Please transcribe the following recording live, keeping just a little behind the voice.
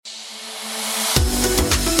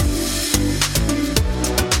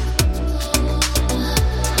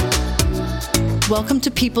Welcome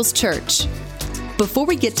to People's Church. Before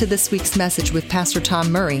we get to this week's message with Pastor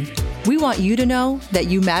Tom Murray, we want you to know that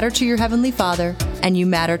you matter to your Heavenly Father and you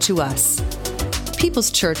matter to us.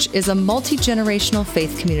 People's Church is a multi-generational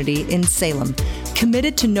faith community in Salem,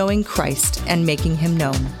 committed to knowing Christ and making Him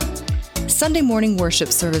known. Sunday morning worship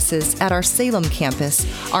services at our Salem campus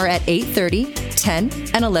are at 8:30, 10,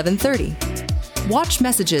 and 11:30. Watch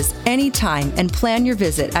messages anytime and plan your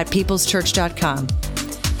visit at peopleschurch.com.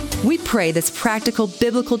 We pray this practical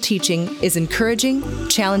biblical teaching is encouraging,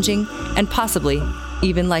 challenging, and possibly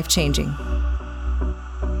even life-changing.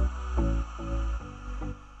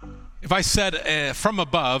 If I said from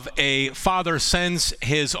above, a father sends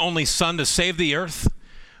his only son to save the earth,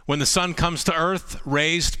 when the son comes to earth,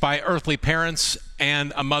 raised by earthly parents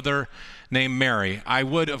and a mother named Mary, I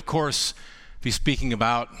would, of course, be speaking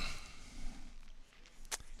about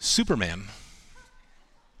Superman.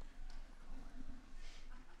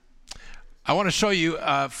 I want to show you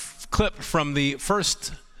a clip from the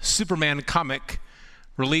first Superman comic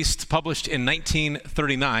published in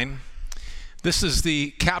 1939. This is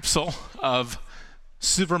the capsule of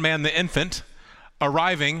Superman the infant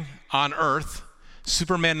arriving on Earth,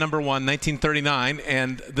 Superman number 1, 1939,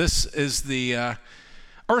 and this is the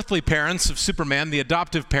earthly parents of Superman, the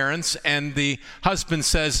adoptive parents, and the husband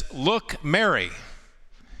says, "Look, Mary,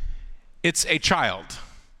 it's a child."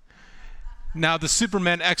 Now, the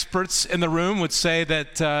Superman experts in the room would say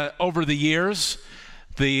that over the years,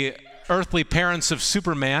 the earthly parents of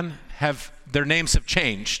Superman their names have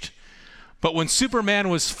changed. But when Superman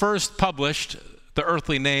was first published, the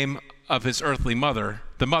earthly name of his earthly mother,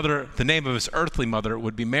 the name of his earthly mother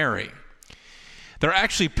would be Mary. There are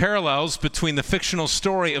actually parallels between the fictional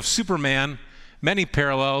story of Superman, many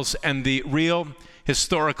parallels, and the real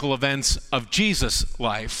historical events of Jesus'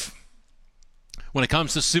 life. When it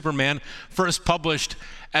comes to Superman, first published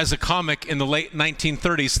as a comic in the late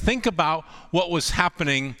 1930s, think about what was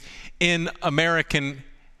happening in American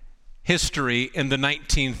history in the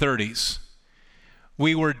 1930s.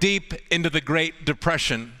 We were deep into the Great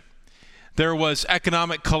Depression. There was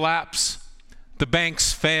economic collapse. The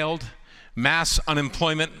banks failed, mass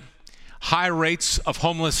unemployment, high rates of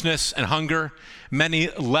homelessness and hunger. Many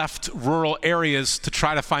left rural areas to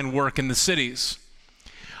try to find work in the cities.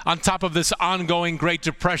 On top of this ongoing Great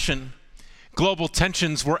Depression, global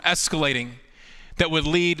tensions were escalating that would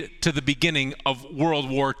lead to the beginning of World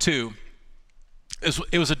War II.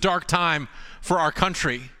 It was a dark time for our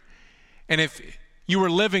country. And if you were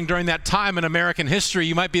living during that time in American history,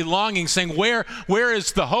 you might be longing, saying, where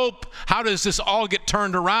is the hope? How does this all get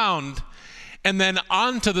turned around? And then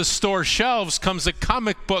onto the store shelves comes a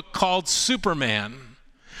comic book called Superman,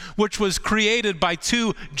 which was created by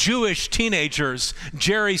two Jewish teenagers,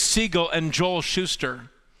 Jerry Siegel and Joel Shuster.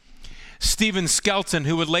 Stephen Skelton,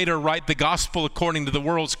 who would later write The Gospel According to the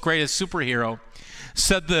World's Greatest Superhero,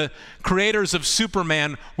 said the creators of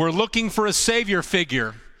Superman were looking for a savior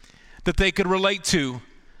figure that they could relate to,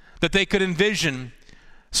 that they could envision,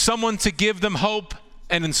 someone to give them hope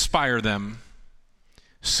and inspire them.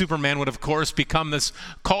 Superman would, of course, become this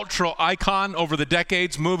cultural icon over the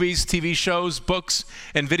decades. Movies, TV shows, books,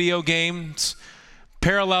 and video games.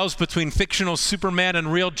 Parallels between fictional Superman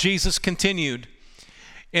and real Jesus continued.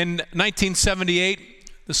 In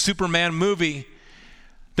 1978, the Superman movie,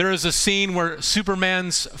 there is a scene where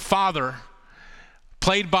Superman's father,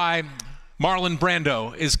 played by Marlon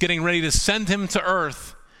Brando, is getting ready to send him to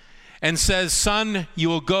Earth and says, "Son, you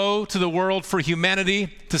will go to the world for humanity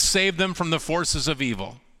to save them from the forces of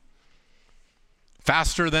evil."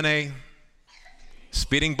 Faster than a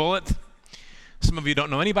speeding bullet. Some of you don't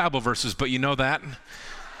know any Bible verses, but you know that.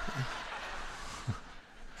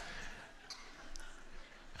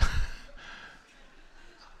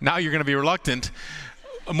 Now you're going to be reluctant.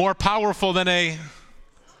 More powerful than a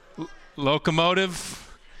locomotive,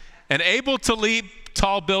 and able to leap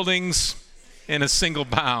tall buildings in a single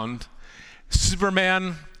bound.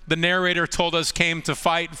 Superman, the narrator told us, came to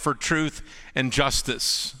fight for truth and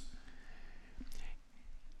justice.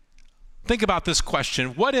 Think about this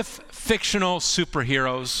question. What if fictional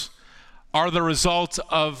superheroes are the result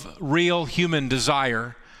of real human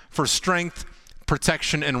desire for strength,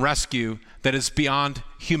 protection, and rescue that is beyond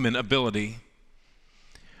human ability?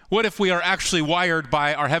 What if we are actually wired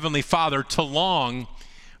by our Heavenly Father to long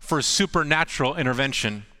for supernatural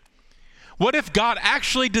intervention? What if God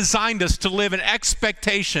actually designed us to live in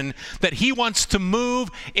expectation that He wants to move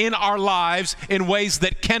in our lives in ways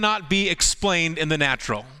that cannot be explained in the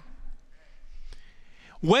natural?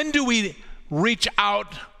 When do we reach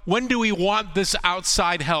out? When do we want this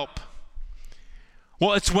outside help?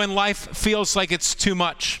 Well, it's when life feels like it's too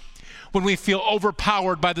much. when we feel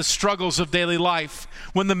overpowered by the struggles of daily life,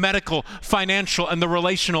 when the medical, financial, and the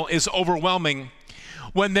relational is overwhelming,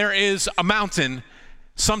 when there is a mountain.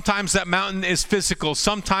 Sometimes that mountain is physical,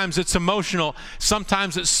 sometimes it's emotional,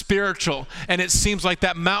 sometimes it's spiritual, and it seems like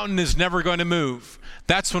that mountain is never going to move.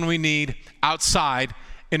 That's when we need outside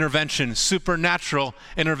intervention, supernatural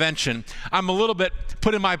intervention. I'm a little bit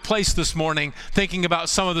put in my place this morning thinking about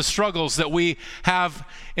some of the struggles that we have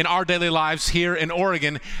in our daily lives here in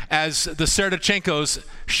Oregon as the Serdechenkos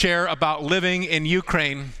share about living in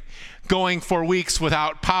Ukraine, going for weeks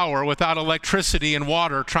without power, without electricity and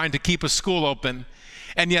water, trying to keep a school open.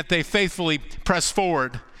 And yet they faithfully press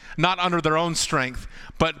forward, not under their own strength,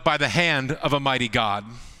 but by the hand of a mighty God.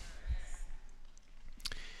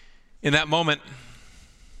 In that moment,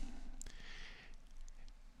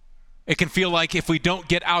 it can feel like if we don't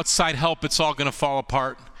get outside help, it's all going to fall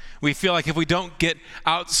apart. We feel like if we don't get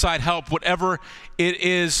outside help, whatever it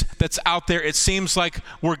is that's out there, it seems like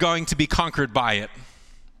we're going to be conquered by it.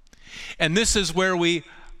 And this is where we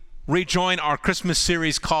rejoin our Christmas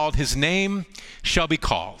series called His Name Shall Be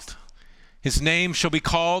Called. His name shall be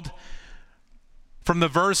called from the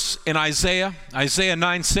verse in Isaiah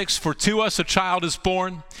 9:6, "For to us a child is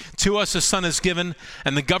born, to us a son is given,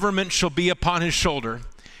 and the government shall be upon his shoulder.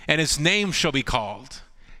 And his name shall be called,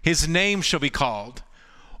 his name shall be called,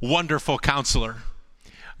 Wonderful Counselor,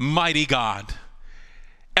 Mighty God,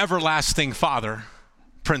 Everlasting Father,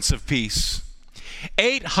 Prince of Peace."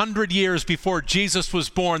 800 years before Jesus was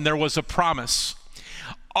born, there was a promise.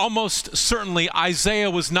 Almost certainly,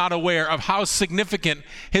 Isaiah was not aware of how significant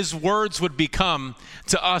his words would become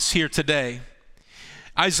to us here today.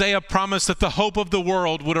 Isaiah promised that the hope of the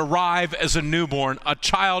world would arrive as a newborn. A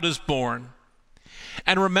child is born.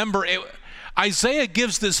 And remember, Isaiah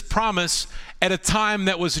gives this promise at a time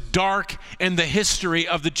that was dark in the history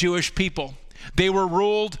of the Jewish people. They were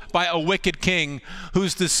ruled by a wicked king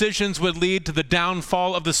whose decisions would lead to the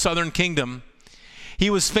downfall of the southern kingdom. He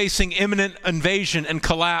was facing imminent invasion and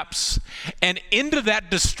collapse. And into that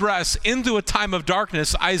distress, into a time of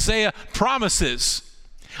darkness, Isaiah promises,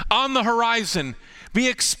 on the horizon, be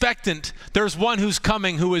expectant. There's one who's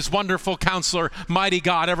coming who is Wonderful Counselor, Mighty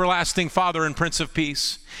God, Everlasting Father, and Prince of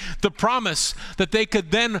Peace. The promise that they could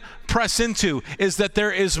then press into is that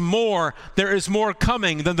there is more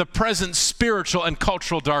coming than the present spiritual and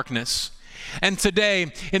cultural darkness. And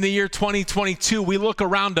today, in the year 2022, we look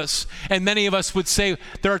around us, and many of us would say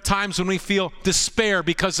there are times when we feel despair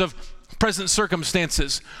because of present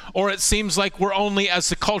circumstances, or it seems like we're only,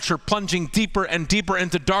 as a culture, plunging deeper and deeper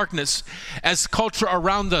into darkness as culture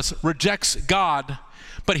around us rejects God.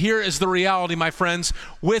 But here is the reality, my friends.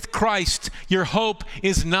 With Christ, your hope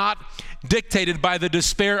is not dictated by the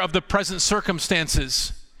despair of the present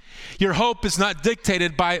circumstances. Your hope is not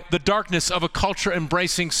dictated by the darkness of a culture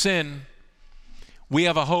embracing sin. We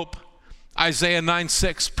have a hope. Isaiah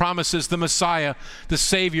 9:6 promises the Messiah, the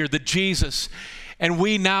Savior, the Jesus. And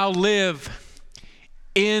we now live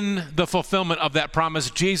in the fulfillment of that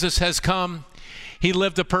promise. Jesus has come. He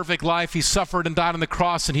lived a perfect life. He suffered and died on the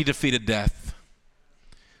cross, and he defeated death.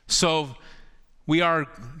 So we are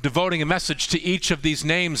devoting a message to each of these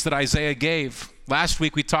names that Isaiah gave. Last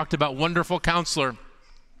week we talked about Wonderful Counselor.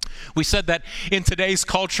 We said that in today's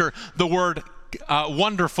culture, the word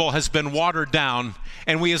wonderful has been watered down,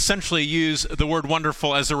 and we essentially use the word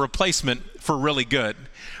wonderful as a replacement for really good.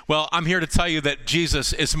 Well, I'm here to tell you that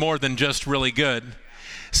Jesus is more than just really good.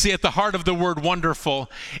 See, at the heart of the word wonderful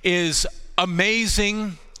is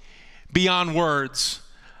amazing beyond words,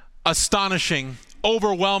 astonishing,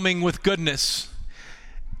 overwhelming with goodness.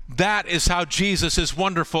 That is how Jesus is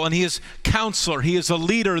wonderful, and he is counselor. He is a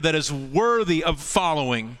leader that is worthy of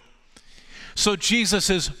following. So Jesus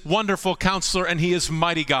is Wonderful Counselor, and he is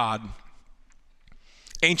Mighty God.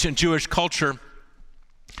 Ancient Jewish culture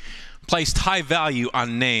placed high value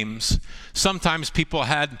on names. Sometimes people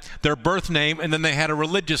had their birth name, and then they had a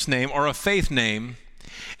religious name or a faith name.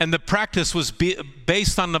 And the practice was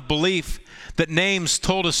based on the belief that names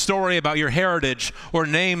told a story about your heritage, or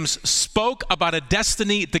names spoke about a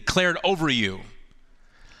destiny declared over you.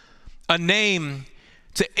 A name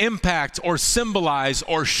to impact or symbolize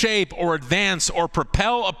or shape or advance or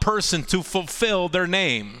propel a person to fulfill their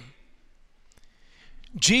name.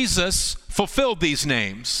 Jesus fulfilled these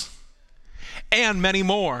names and many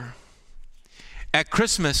more. At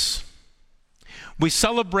Christmas, we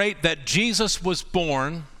celebrate that Jesus was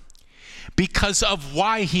born because of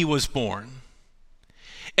why he was born.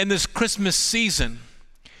 In this Christmas season,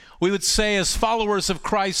 we would say, as followers of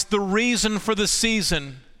Christ, the reason for the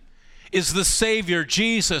season is the Savior,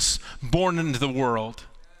 Jesus, born into the world.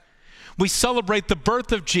 We celebrate the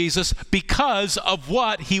birth of Jesus because of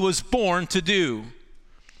what he was born to do.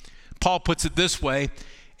 Paul puts it this way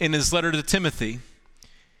in his letter to Timothy.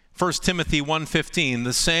 1 Timothy 1:15,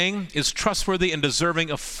 the saying is trustworthy and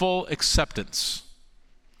deserving of full acceptance,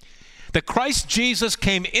 that Christ Jesus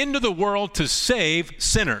came into the world to save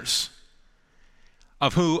sinners,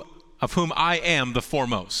 of whom I am the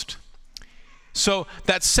foremost. So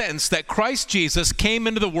that sentence, that Christ Jesus came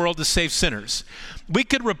into the world to save sinners, we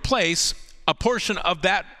could replace a portion of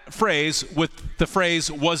that phrase with the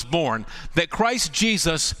phrase was born, that Christ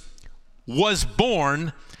Jesus was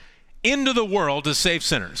born into the world to save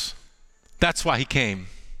sinners. That's why he came.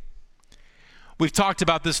 We've talked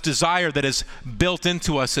about this desire that is built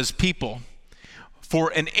into us as people for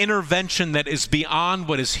an intervention that is beyond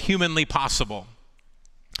what is humanly possible.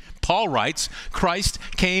 Paul writes, Christ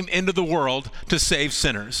came into the world to save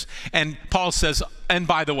sinners. And Paul says, and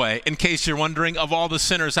by the way, in case you're wondering, of all the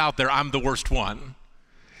sinners out there, I'm the worst one.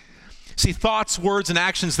 See, thoughts, words, and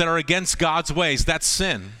actions that are against God's ways, that's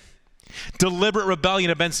sin. Deliberate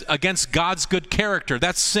rebellion against God's good character,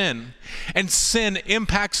 that's sin. And sin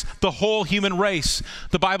impacts the whole human race.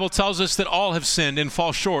 The Bible tells us that all have sinned and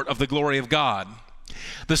fall short of the glory of God.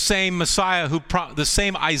 The same Isaiah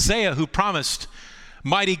who promised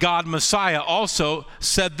mighty God Messiah also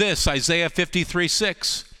said this, Isaiah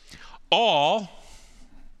 53:6. All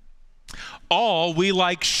we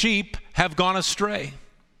like sheep have gone astray.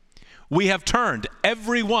 We have turned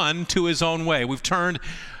everyone to his own way. We've turned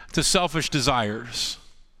to selfish desires.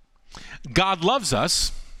 God loves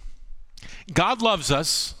us,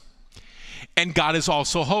 and God is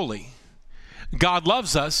also holy. God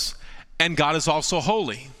loves us, and God is also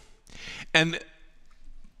holy. And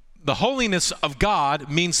the holiness of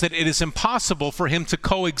God means that it is impossible for him to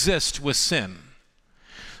coexist with sin.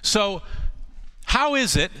 So, how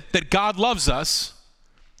is it that God loves us,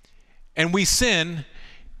 and we sin,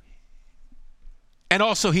 and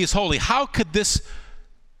also he is holy? How could this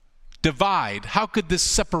divide, how could this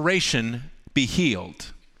separation be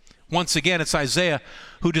healed? Once again, it's Isaiah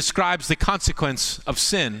who describes the consequence of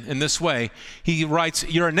sin in this way. He writes,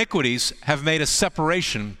 your iniquities have made a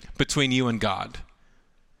separation between you and God,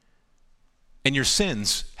 and your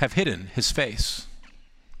sins have hidden his face.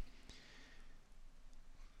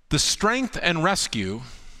 The strength and rescue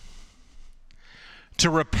to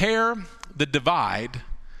repair the divide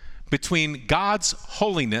between God's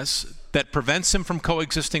holiness that prevents him from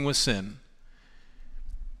coexisting with sin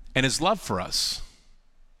and his love for us.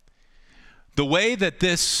 The way that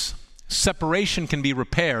this separation can be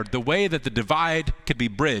repaired, the way that the divide can be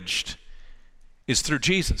bridged, is through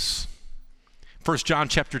Jesus. 1 John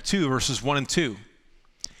chapter 2, verses 1 and 2.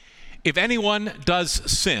 If anyone does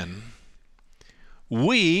sin,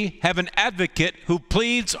 we have an advocate who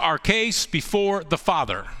pleads our case before the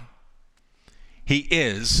Father. He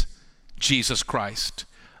is Jesus Christ,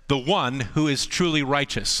 the one who is truly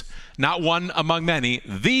righteous. Not one among many,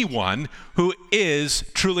 the one who is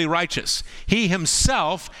truly righteous. He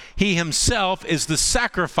himself is the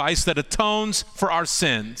sacrifice that atones for our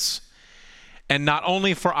sins. And not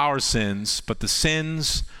only for our sins, but the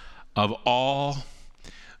sins of all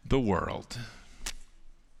the world.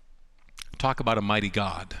 Talk about a mighty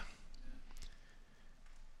God.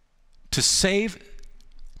 To save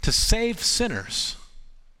sinners.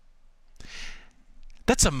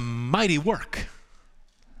 That's a mighty work.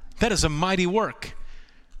 That is a mighty work.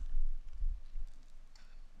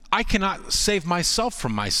 I cannot save myself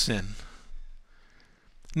from my sin.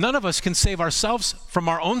 None of us can save ourselves from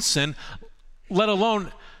our own sin, let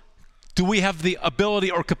alone do we have the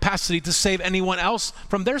ability or capacity to save anyone else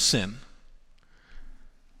from their sin.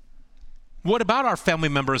 What about our family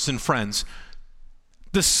members and friends?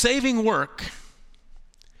 The saving work,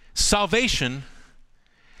 salvation,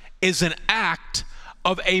 is an act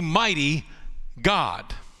of a mighty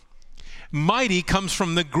God. Mighty comes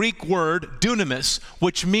from the Greek word dunamis,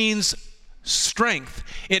 which means strength.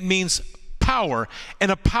 It means power, and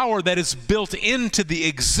a power that is built into the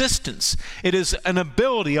existence. It is an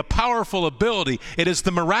ability, a powerful ability. It is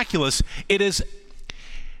the miraculous. It is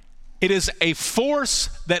a force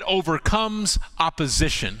that overcomes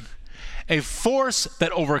opposition. A force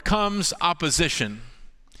that overcomes opposition.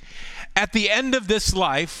 At the end of this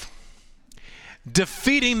life,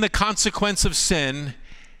 defeating the consequence of sin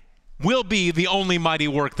will be the only mighty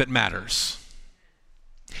work that matters.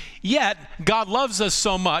 Yet, God loves us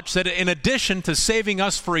so much that in addition to saving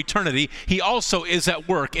us for eternity, he also is at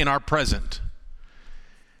work in our present.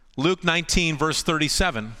 Luke 19, verse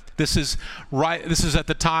 37. This is at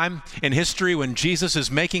the time in history when Jesus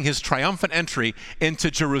is making his triumphant entry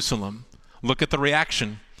into Jerusalem. Look at the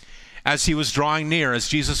reaction. as he was drawing near, as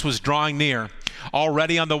Jesus was drawing near,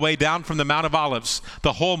 already on the way down from the Mount of Olives,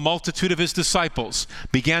 the whole multitude of his disciples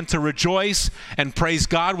began to rejoice and praise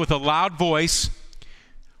God with a loud voice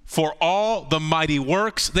for all the mighty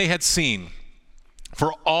works they had seen.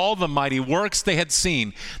 For all the mighty works they had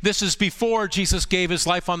seen. This is before Jesus gave his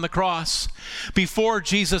life on the cross, before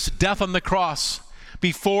Jesus' death on the cross,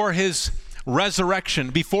 before his resurrection,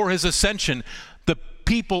 before his ascension. The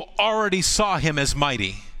people already saw him as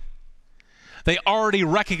mighty. They already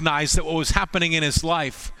recognized that what was happening in his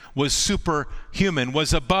life was superhuman,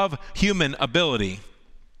 was above human ability.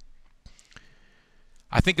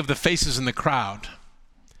 I think of the faces in the crowd.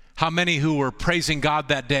 How many who were praising God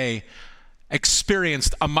that day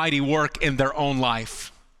experienced a mighty work in their own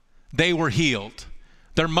life? They were healed.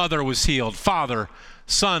 Their mother was healed. Father,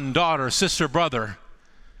 son, daughter, sister, brother.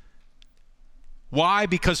 Why?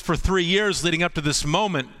 Because for 3 years leading up to this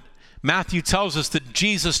moment, Matthew tells us that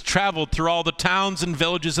Jesus traveled through all the towns and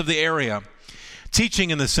villages of the area, teaching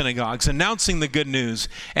in the synagogues, announcing the good news,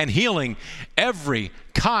 and healing every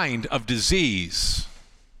kind of disease.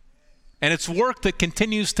 And it's work that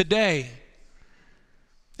continues today.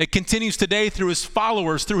 It continues today through his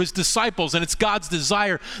followers, through his disciples, and it's God's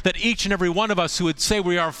desire that each and every one of us who would say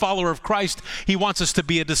we are a follower of Christ, he wants us to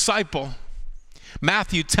be a disciple.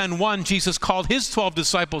 Matthew 10:1, Jesus called his 12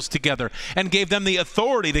 disciples together and gave them the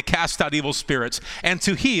authority to cast out evil spirits and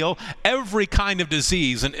to heal every kind of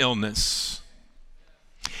disease and illness.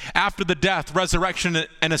 After the death, resurrection,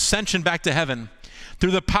 and ascension back to heaven,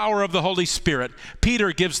 through the power of the Holy Spirit,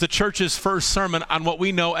 Peter gives the church's first sermon on what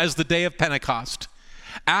we know as the day of Pentecost.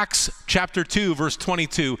 Acts chapter 2, verse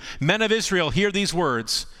 22, men of Israel, hear these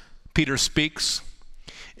words. Peter speaks.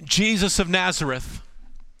 Jesus of Nazareth,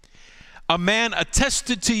 a man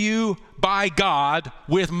attested to you by God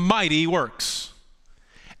with mighty works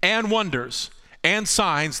and wonders and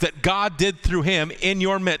signs that God did through him in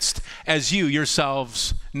your midst, as you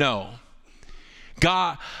yourselves know.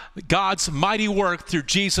 God's mighty work through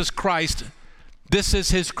Jesus Christ, this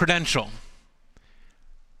is his credential.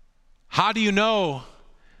 How do you know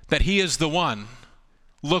that he is the one?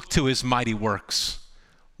 Look to his mighty works.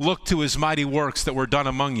 Look to his mighty works that were done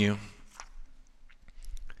among you.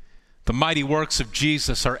 The mighty works of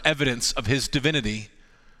Jesus are evidence of his divinity,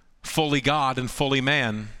 fully God and fully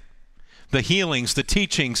man. The healings, the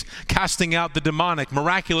teachings, casting out the demonic,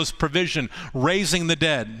 miraculous provision, raising the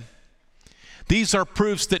dead. These are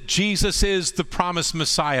proofs that Jesus is the promised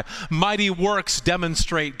Messiah. Mighty works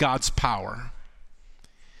demonstrate God's power.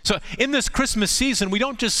 So in this Christmas season, we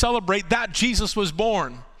don't just celebrate that Jesus was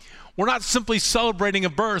born. We're not simply celebrating a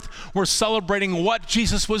birth. We're celebrating what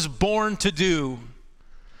Jesus was born to do.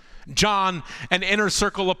 John, an inner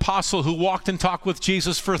circle apostle who walked and talked with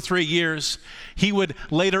Jesus for 3 years, he would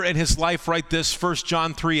later in his life write this, 1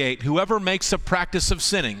 John 3:8, whoever makes a practice of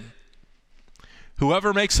sinning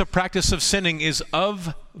is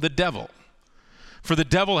of the devil, for the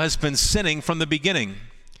devil has been sinning from the beginning.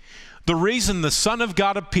 The reason the Son of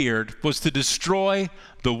God appeared was to destroy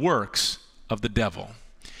the works of the devil.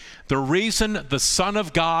 The reason the Son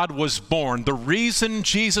of God was born, the reason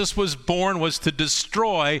Jesus was born was to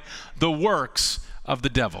destroy the works of the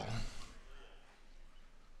devil.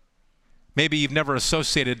 Maybe you've never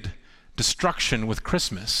associated destruction with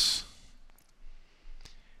Christmas.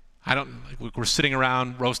 We're sitting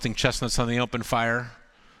around roasting chestnuts on the open fire,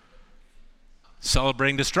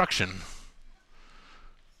 celebrating destruction.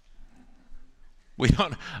 We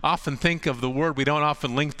don't often think of the word, we don't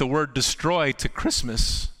often link the word destroy to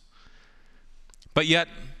Christmas. But yet,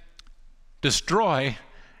 destroy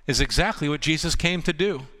is exactly what Jesus came to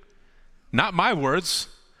do. Not my words,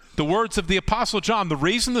 the words of the Apostle John. The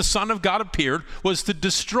reason the Son of God appeared was to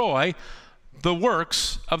destroy the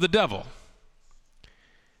works of the devil.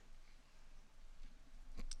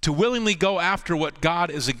 To willingly go after what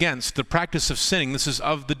God is against, the practice of sinning, this is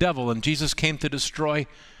of the devil, and Jesus came to destroy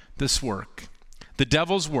this work. The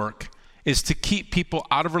devil's work is to keep people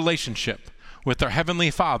out of relationship with their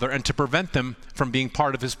Heavenly Father and to prevent them from being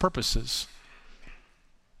part of his purposes.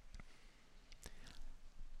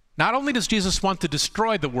 Not only does Jesus want to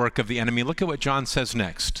destroy the work of the enemy, look at what John says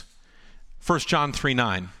next. 1 John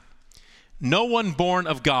 3:9. No one born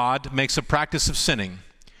of God makes a practice of sinning,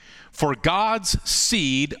 for God's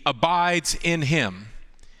seed abides in him,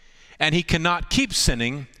 and he cannot keep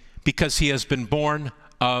sinning because he has been born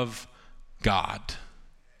of God.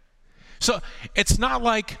 So it's not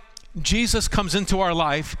like Jesus comes into our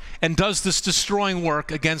life and does this destroying work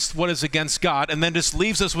against what is against God and then just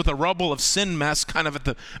leaves us with a rubble of sin mess kind of at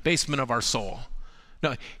the basement of our soul.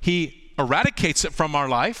 No, he eradicates it from our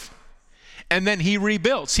life and then he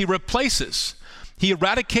rebuilds, he replaces. He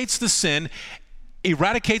eradicates the sin,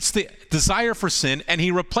 eradicates the desire for sin, and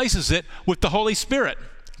he replaces it with the Holy Spirit,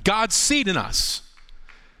 God's seed in us.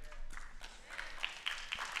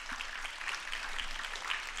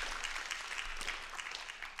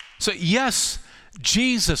 So yes,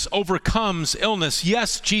 Jesus overcomes illness.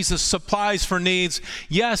 Yes, Jesus supplies for needs.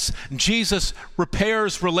 Yes, Jesus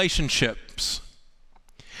repairs relationships.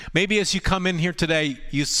 Maybe as you come in here today,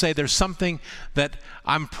 you say there's something that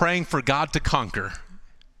I'm praying for God to conquer.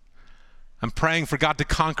 I'm praying for God to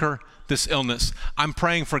conquer this illness. I'm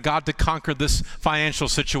praying for God to conquer this financial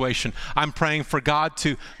situation. I'm praying for God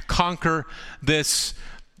to conquer this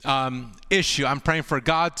issue. I'm praying for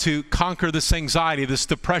God to conquer this anxiety, this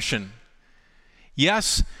depression.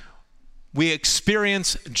 Yes, we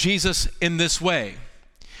experience Jesus in this way.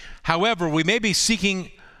 However, we may be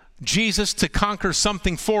seeking Jesus to conquer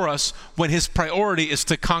something for us when his priority is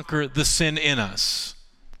to conquer the sin in us.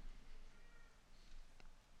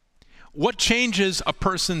 What changes a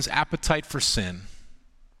person's appetite for sin?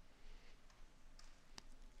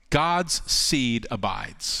 God's seed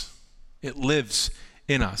abides. It lives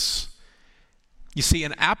in us. You see,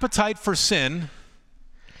 an appetite for sin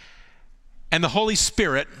and the Holy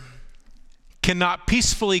Spirit cannot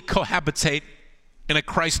peacefully cohabitate in a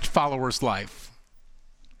Christ follower's life.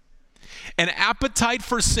 An appetite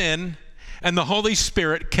for sin and the Holy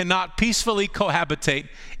Spirit cannot peacefully cohabitate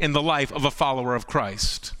in the life of a follower of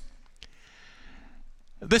Christ.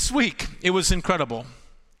 This week, it was incredible.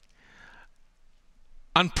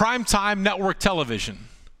 On primetime network television,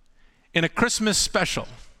 in a Christmas special,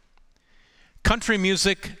 country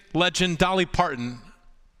music legend Dolly Parton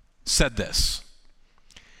said this: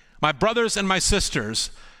 "My brothers and my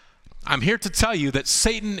sisters, I'm here to tell you that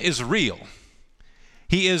Satan is real.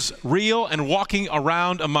 He is real and walking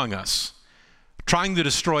around among us, trying to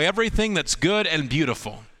destroy everything that's good and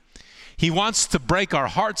beautiful. He wants to break our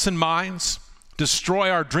hearts and minds, destroy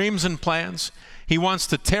our dreams and plans. He wants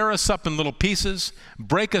to tear us up in little pieces,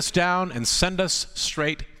 break us down, and send us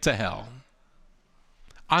straight to hell."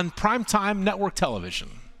 On primetime network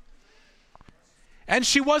television. And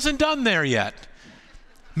she wasn't done there yet.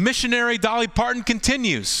 Missionary Dolly Parton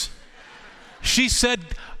continues. She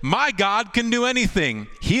said, "My God can do anything,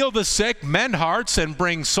 heal the sick, mend hearts, and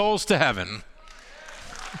bring souls to heaven."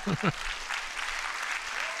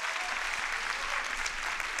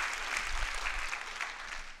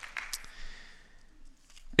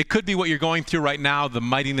 It could be what you're going through right now, the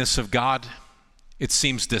mightiness of God. It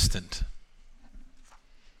seems distant.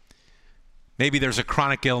 Maybe there's a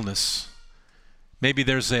chronic illness. Maybe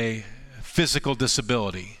there's a physical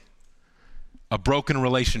disability, a broken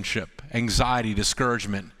relationship, anxiety,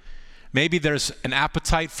 discouragement. Maybe there's an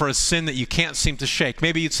appetite for a sin that you can't seem to shake.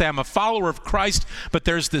 Maybe you'd say, "I'm a follower of Christ, but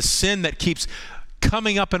there's this sin that keeps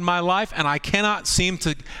coming up in my life and I cannot seem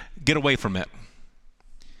to get away from it."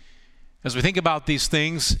 As we think about these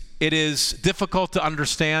things, it is difficult to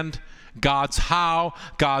understand God's how,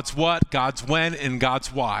 God's what, God's when, and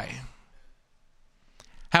God's why.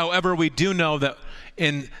 However, we do know that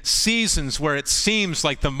in seasons where it seems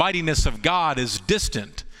like the mightiness of God is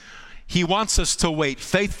distant, he wants us to wait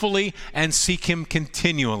faithfully and seek him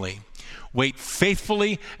continually. Wait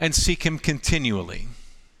faithfully and seek him continually.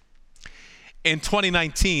 In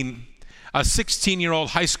 2019, a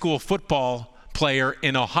 16-year-old high school football player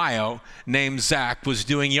in Ohio named Zach was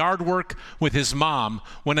doing yard work with his mom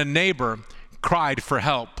when a neighbor cried for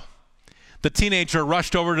help. The teenager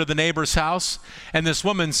rushed over to the neighbor's house, and this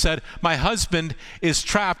woman said, "My husband is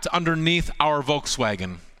trapped underneath our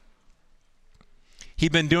Volkswagen.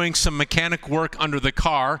 He'd been doing some mechanic work under the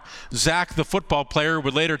car." Zach, the football player,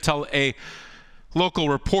 would later tell a local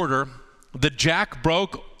reporter, "The jack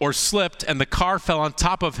broke or slipped, and the car fell on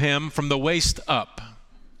top of him from the waist up."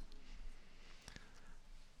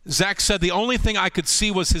 Zach said, "The only thing I could see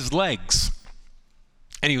was his legs,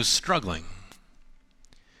 and he was struggling."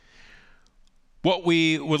 What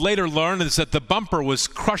we would later learn is that the bumper was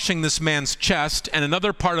crushing this man's chest, and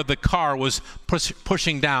another part of the car was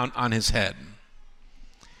pushing down on his head.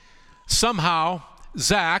 Somehow,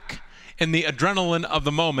 Zach, in the adrenaline of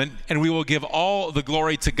the moment, and we will give all the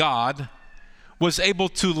glory to God, was able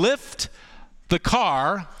to lift the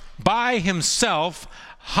car by himself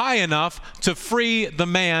high enough to free the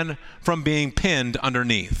man from being pinned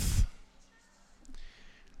underneath.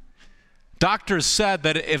 Doctors said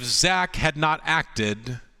that if Zach had not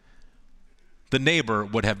acted, the neighbor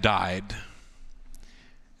would have died.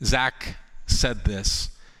 Zach said this: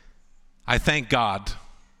 I thank God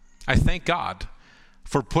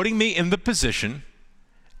for putting me in the position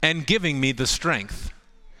and giving me the strength.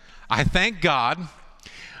 I thank God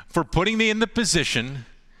for putting me in the position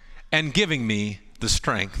and giving me the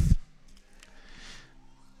strength.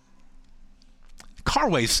 The car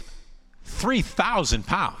weighs 3,000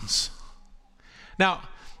 pounds. Now,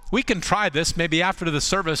 we can try this. Maybe after the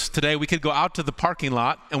service today, we could go out to the parking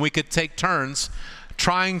lot and we could take turns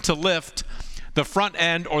trying to lift the front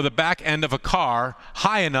end or the back end of a car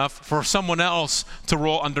high enough for someone else to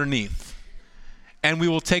roll underneath. And we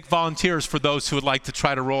will take volunteers for those who would like to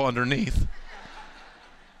try to roll underneath.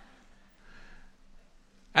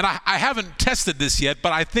 And I haven't tested this yet,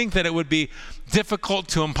 but I think that it would be difficult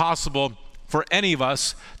to impossible for any of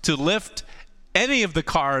us to lift any of the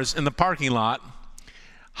cars in the parking lot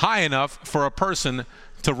high enough for a person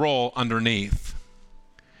to roll underneath.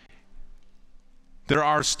 There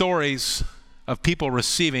are stories of people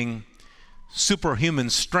receiving superhuman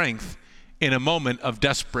strength in a moment of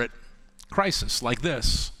desperate crisis like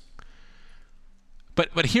this.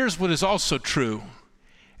 But here's what is also true,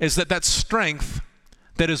 is that strength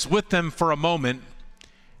that is with them for a moment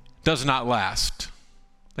does not last.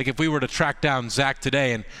 Like if we were to track down Zach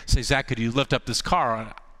today and say, Zach, could you lift up this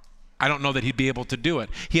car? I don't know that he'd be able to do it.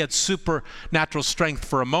 He had supernatural strength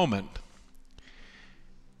for a moment.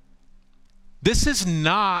 This is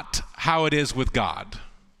not how it is with God.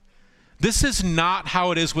 This is not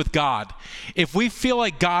how it is with God. If we feel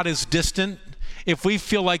like God is distant, if we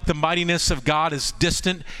feel like the mightiness of God is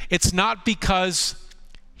distant, it's not because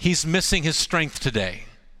he's missing his strength today.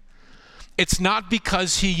 It's not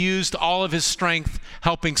because he used all of his strength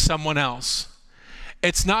helping someone else.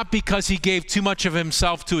 It's not because he gave too much of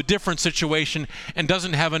himself to a different situation and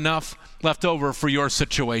doesn't have enough left over for your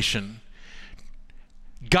situation.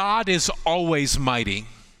 God is always mighty.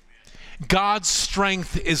 God's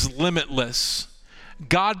strength is limitless.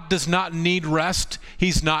 God does not need rest.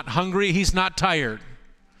 He's not hungry. He's not tired.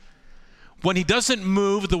 When he doesn't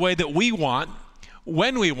move the way that we want,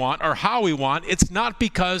 when we want, or how we want, it's not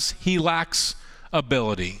because he lacks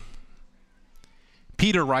ability.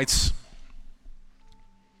 Peter writes,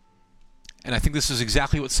 and I think this is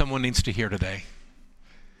exactly what someone needs to hear today.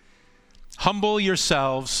 Humble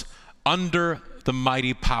yourselves under the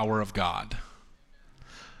mighty power of God.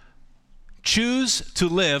 Choose to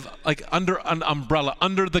live like under an umbrella,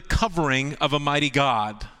 under the covering of a mighty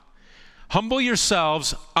God. Humble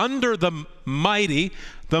yourselves under the mighty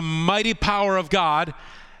power of God,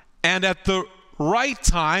 and at the right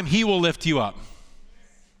time, he will lift you up.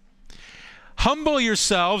 Humble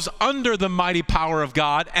yourselves under the mighty power of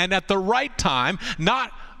God, and at the right time,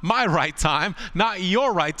 not my right time, not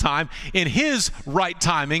your right time, in his right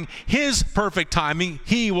timing, his perfect timing,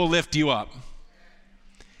 he will lift you up.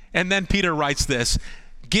 And then Peter writes this,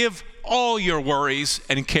 give all your worries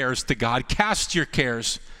and cares to God. Cast your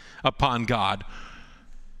cares upon God,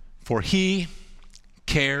 for he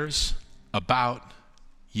cares about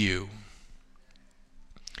you.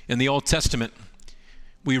 In the Old Testament,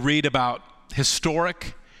 we read about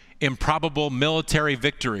historic, improbable military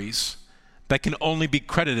victories that can only be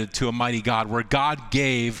credited to a mighty God, where God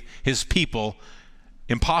gave his people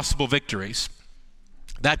impossible victories.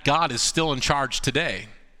 That God is still in charge today.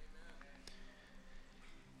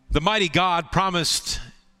 The mighty God promised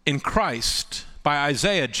in Christ by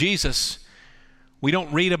Isaiah, Jesus, we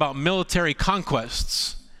don't read about military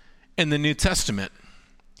conquests in the New Testament.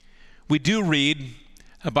 We do read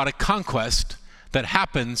about a conquest that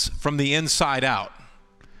happens from the inside out,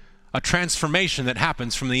 a transformation that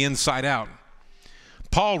happens from the inside out.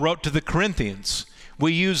 Paul wrote to the Corinthians,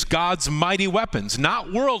 we use God's mighty weapons,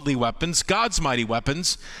 not worldly weapons, God's mighty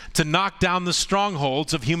weapons, to knock down the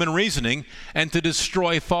strongholds of human reasoning and to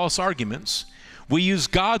destroy false arguments. We use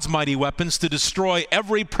God's mighty weapons to destroy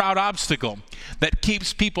every proud obstacle that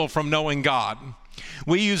keeps people from knowing God.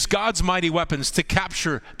 We use God's mighty weapons to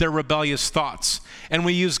capture their rebellious thoughts. And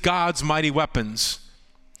we use God's mighty weapons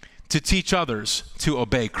to teach others to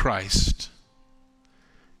obey Christ.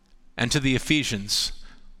 And to the Ephesians,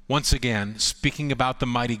 once again, speaking about the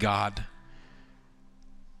mighty God,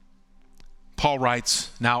 Paul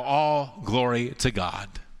writes, now all glory to God,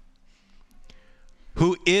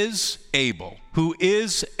 who is able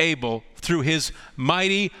through his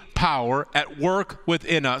mighty power at work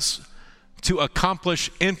within us to accomplish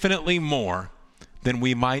infinitely more than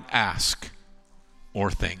we might ask or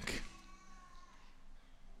think.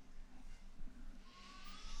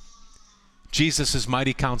 Jesus is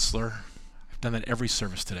mighty counselor. I've done that every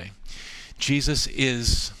service today. Jesus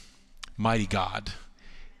is mighty God.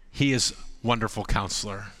 He is wonderful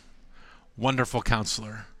counselor,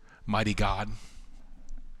 mighty God.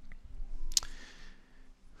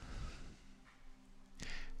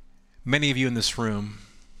 Many of you in this room,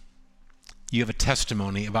 you have a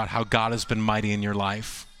testimony about how God has been mighty in your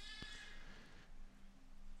life.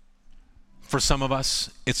 For some of us,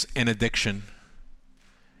 it's an addiction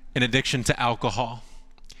to alcohol,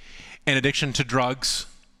 an addiction to drugs,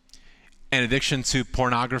 an addiction to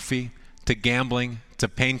pornography, to gambling, to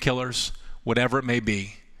painkillers, whatever it may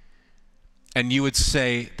be. And you would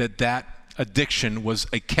say that that addiction was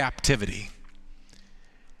a captivity.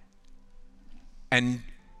 And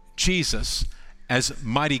Jesus, as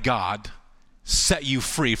mighty God, set you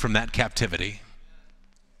free from that captivity.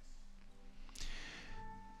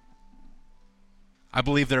 I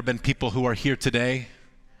believe there have been people who are here today,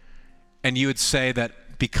 and you would say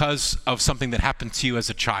that because of something that happened to you as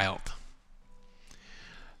a child,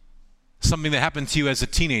 something that happened to you as a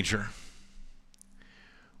teenager,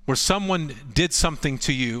 where someone did something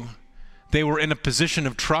to you, they were in a position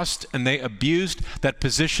of trust and they abused that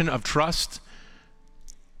position of trust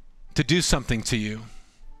to do something to you.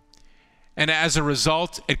 And as a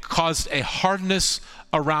result, it caused a hardness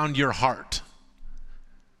around your heart.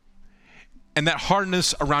 And that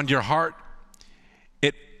hardness around your heart,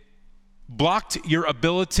 it blocked your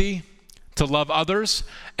ability to love others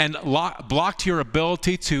and blocked your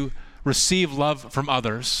ability to receive love from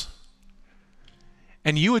others.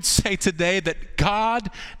 And you would say today that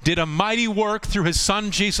God did a mighty work through his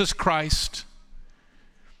Son, Jesus Christ.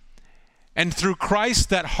 And through Christ,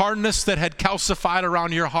 that hardness that had calcified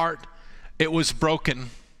around your heart, it was broken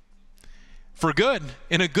for good,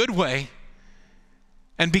 in a good way.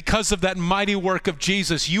 And because of that mighty work of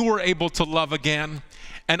Jesus, you were able to love again.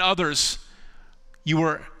 And others, you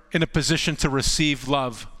were in a position to receive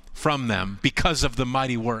love from them because of the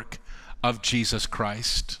mighty work of Jesus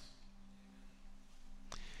Christ.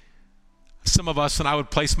 Some of us, and I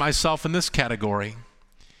would place myself in this category,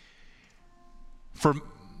 for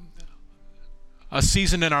a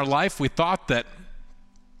season in our life, we thought that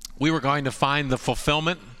we were going to find the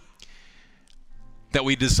fulfillment that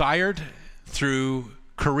we desired through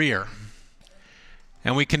career.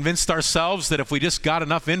 And we convinced ourselves that if we just got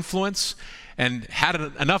enough influence and had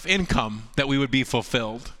enough income that we would be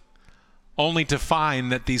fulfilled, only to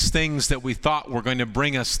find that these things that we thought were going to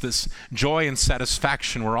bring us this joy and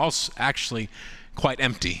satisfaction were also actually quite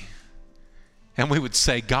empty. And we would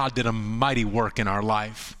say God did a mighty work in our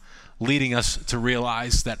life, leading us to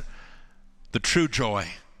realize that the true joy,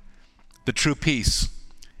 the true peace,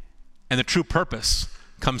 and the true purpose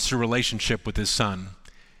comes through relationship with his Son,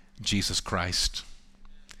 Jesus Christ.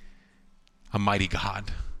 A mighty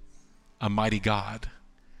God, a mighty God.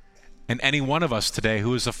 And any one of us today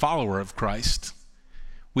who is a follower of Christ,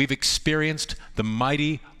 we've experienced the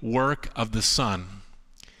mighty work of the Son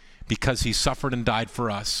because he suffered and died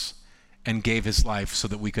for us and gave his life so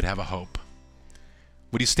that we could have a hope.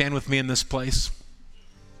 Would you stand with me in this place?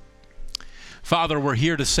 Father, we're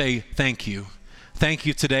here to say thank you. Thank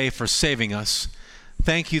you today for saving us.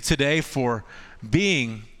 Thank you today for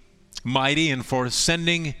being mighty and for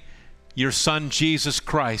sending your Son, Jesus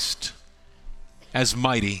Christ, as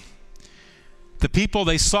mighty. The people,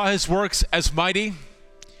 they saw his works as mighty,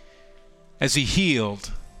 as he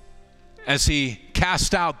healed, as he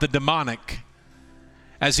cast out the demonic,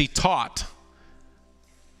 as he taught.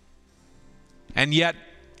 And yet,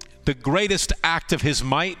 the greatest act of his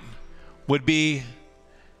might would be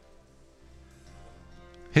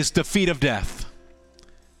his defeat of death.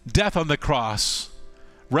 Death on the cross,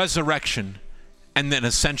 resurrection, and then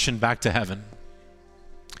ascension back to heaven.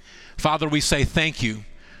 Father, we say thank you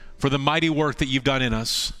for the mighty work that you've done in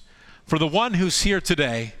us. For the one who's here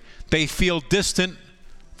today, they feel distant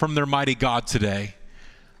from their mighty God today.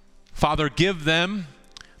 Father, give them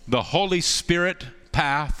the Holy Spirit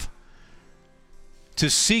path to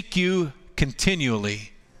seek you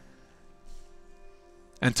continually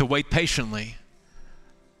and to wait patiently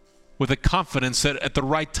with a confidence that at the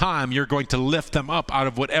right time you're going to lift them up out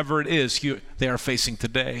of whatever it is they are facing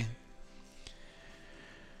today.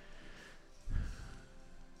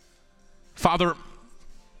 Father,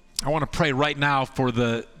 I want to pray right now for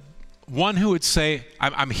the one who would say,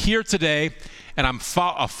 I'm here today and I'm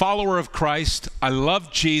a follower of Christ. I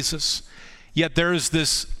love Jesus, yet there is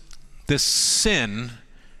this sin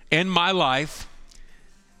in my life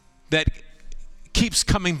that keeps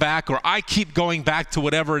coming back, or I keep going back to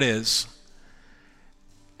whatever it is.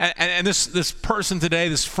 And this person today,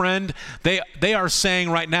 this friend, they are saying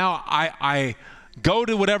right now, I go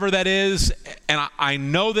to whatever that is, and I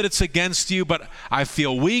know that it's against you, but I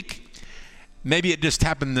feel weak. Maybe it just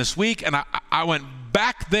happened this week, and I went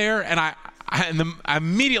back there, and I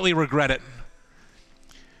immediately regret it.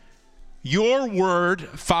 Your word,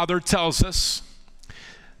 Father, tells us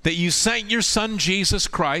that you sent your Son, Jesus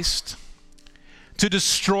Christ, to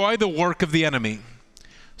destroy the work of the enemy.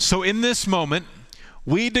 So in this moment,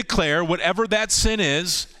 we declare whatever that sin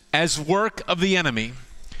is, as work of the enemy.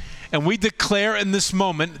 And we declare in this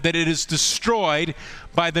moment that it is destroyed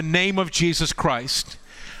by the name of Jesus Christ.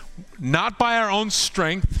 Not by our own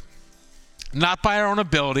strength, not by our own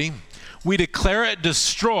ability. We declare it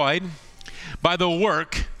destroyed by the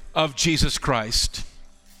work of Jesus Christ.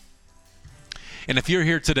 And if you're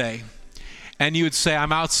here today and you would say,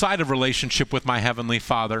 I'm outside of relationship with my Heavenly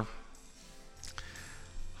Father,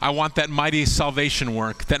 I want that mighty salvation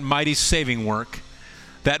work, that mighty saving work,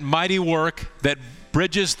 that mighty work that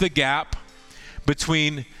bridges the gap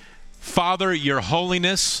between, Father, your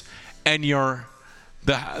holiness and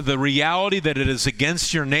the reality that it is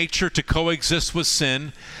against your nature to coexist with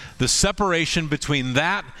sin, the separation between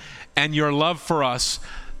that and your love for us.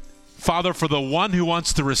 Father, for the one who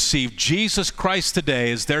wants to receive Jesus Christ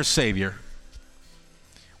today as their Savior,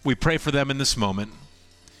 we pray for them in this moment.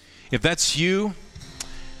 If that's you,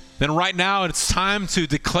 then right now it's time to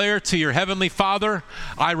declare to your Heavenly Father,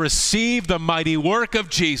 I receive the mighty work of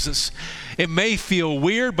Jesus. It may feel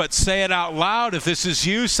weird, but say it out loud. If this is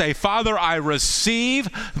you, say, Father, I receive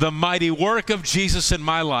the mighty work of Jesus in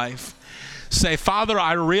my life. Say, Father,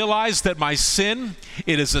 I realize that my sin,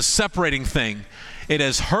 it is a separating thing. It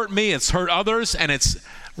has hurt me, it's hurt others, and it's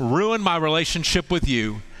ruined my relationship with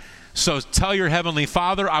you. So tell your Heavenly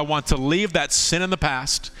Father, I want to leave that sin in the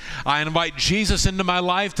past. I invite Jesus into my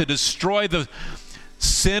life to destroy the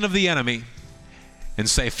sin of the enemy. And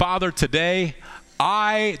say, Father, today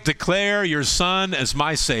I declare your Son as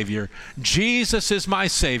my Savior. Jesus is my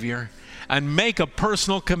Savior. And make a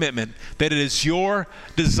personal commitment that it is your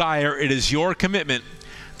desire, it is your commitment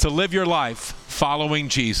to live your life following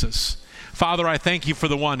Jesus. Father, I thank you for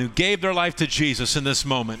the one who gave their life to Jesus in this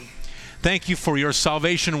moment. Thank you for your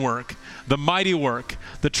salvation work, the mighty work,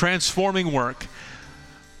 the transforming work,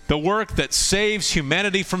 the work that saves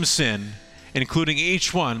humanity from sin, including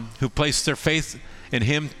each one who placed their faith in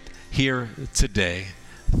him here today.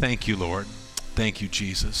 Thank you, Lord. Thank you,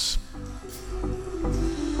 Jesus.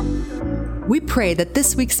 We pray that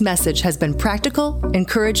this week's message has been practical,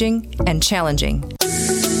 encouraging, and challenging.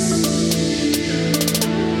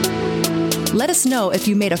 Let us know if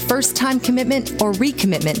you made a first-time commitment or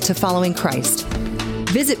recommitment to following Christ.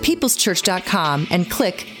 Visit peopleschurch.com and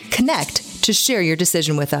click Connect to share your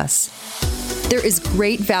decision with us. There is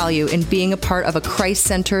great value in being a part of a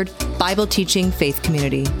Christ-centered, Bible-teaching faith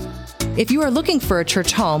community. If you are looking for a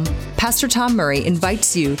church home, Pastor Tom Murray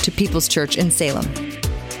invites you to People's Church in Salem.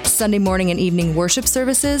 Sunday morning and evening worship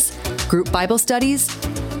services, group Bible studies,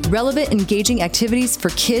 relevant, engaging activities for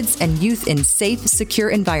kids and youth in safe, secure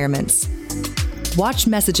environments. Watch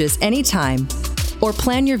messages anytime or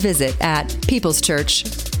plan your visit at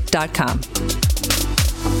peopleschurch.com.